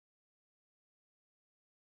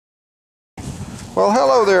Well,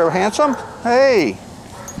 hello there, handsome. Hey.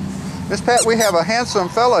 Miss Pat, we have a handsome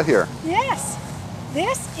fella here. Yes.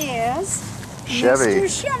 This is Chevy.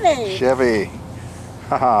 Mr. Chevy. Chevy.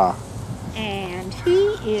 Haha. And he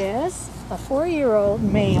is a 4-year-old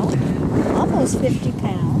male, almost 50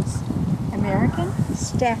 pounds, American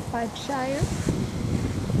Staffordshire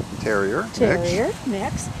Terrier.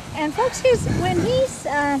 mix. And folks, when he's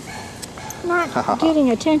not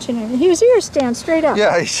getting attention, his ears stand straight up.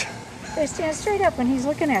 Yeah, They stand straight up when he's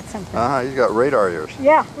looking at something. he's got radar ears.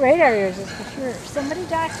 Yeah, radar ears is for sure. Somebody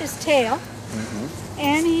docked his tail,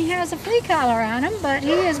 and he has a flea collar on him, but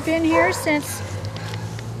he has been here since...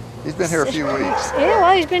 He's been here a few weeks. Yeah,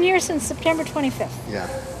 well, he's been here since September 25th. Yeah.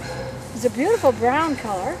 He's a beautiful brown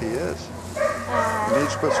color. He is. He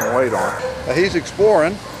needs to put some weight on. He's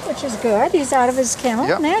exploring. Which is good. He's out of his kennel.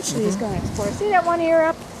 Yep. Naturally, he's going to explore. See that one ear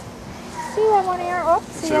up? See that one ear? Oh,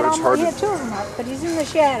 see that almost? He had two of them up, but he's in the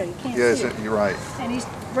shadow. You can't see it. You're right. And he's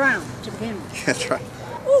brown to begin with. That's right.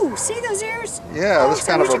 Ooh, see those ears? Yeah, this is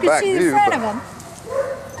kind of a back view. You could see the front of him.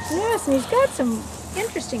 Yes, and he's got some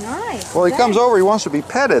interesting eyes. Well, he comes over, he wants to be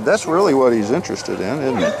petted. That's really what he's interested in,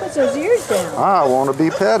 isn't He it? puts those ears down. I want to be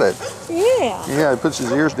petted. Yeah. Yeah, he puts his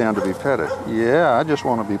ears down to be petted. Yeah, I just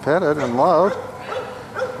want to be petted and loved.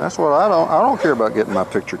 That's what I don't care about getting my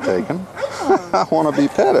picture taken. I want to be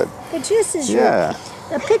petted. But this is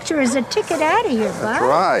the picture is a ticket out of here, bud. That's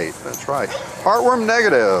right. That's right.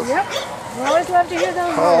 Heartworm-negative. Yep. We always love to hear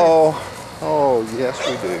those words. Oh, yes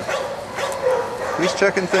we do. He's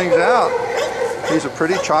checking things out. He's a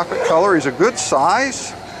pretty chocolate color. He's a good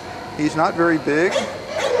size. He's not very big.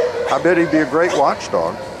 I bet he'd be a great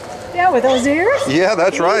watchdog. Yeah, with those ears? Yeah,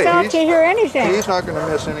 that's right. He's out to hear anything. He's not going to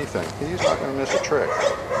miss anything. He's not going to miss a trick.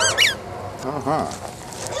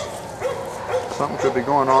 Something could be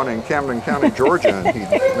going on in Camden County, Georgia, and he'd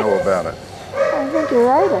know about it. I think you're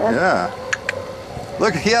right, Ed. Yeah.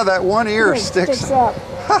 Look, yeah, that one ear sticks up.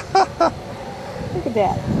 Look at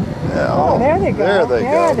that. Yeah, oh, there they go.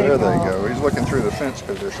 There they go. He's looking through the fence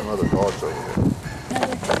because there's some other dogs over here.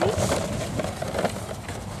 Another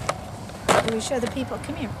treat. Do we show the people?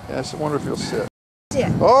 Come here. Yes, I wonder if he'll sit.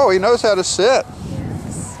 Sit. Oh, he knows how to sit.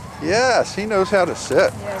 Yes. Yes, he knows how to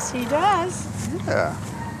sit. Yes, he does. Yeah.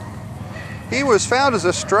 He was found as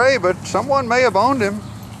a stray, but someone may have owned him.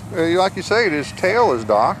 Like you say, his tail is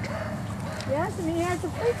docked. Yes, and he has a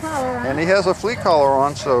flea collar on. And he has a flea collar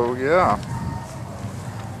on, so yeah.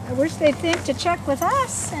 I wish they'd think to check with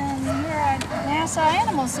us and here at Nassau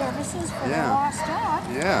Animal Services for the lost dog.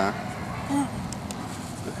 Yeah.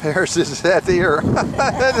 There's his head ear.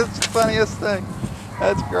 That's the funniest thing.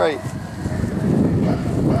 That's great.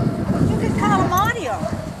 You could call him audio.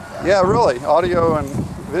 Yeah, really. Audio and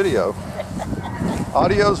video.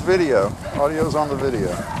 Audio's video. Audio's on the video.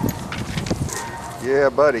 Yeah,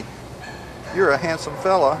 buddy. You're a handsome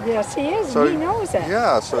fella. Yes, he is. So, he knows that.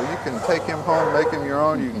 Yeah, so you can take him home, make him your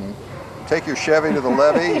own. You can take your Chevy to the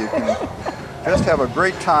levee. You can just have a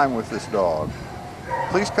great time with this dog.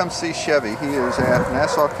 Please come see Chevy. He is at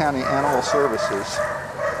Nassau County Animal Services,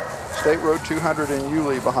 State Road 200 in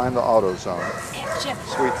Yulee behind the AutoZone. Chevy.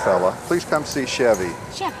 Sweet fella. Please come see Chevy.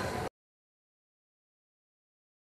 Chevy.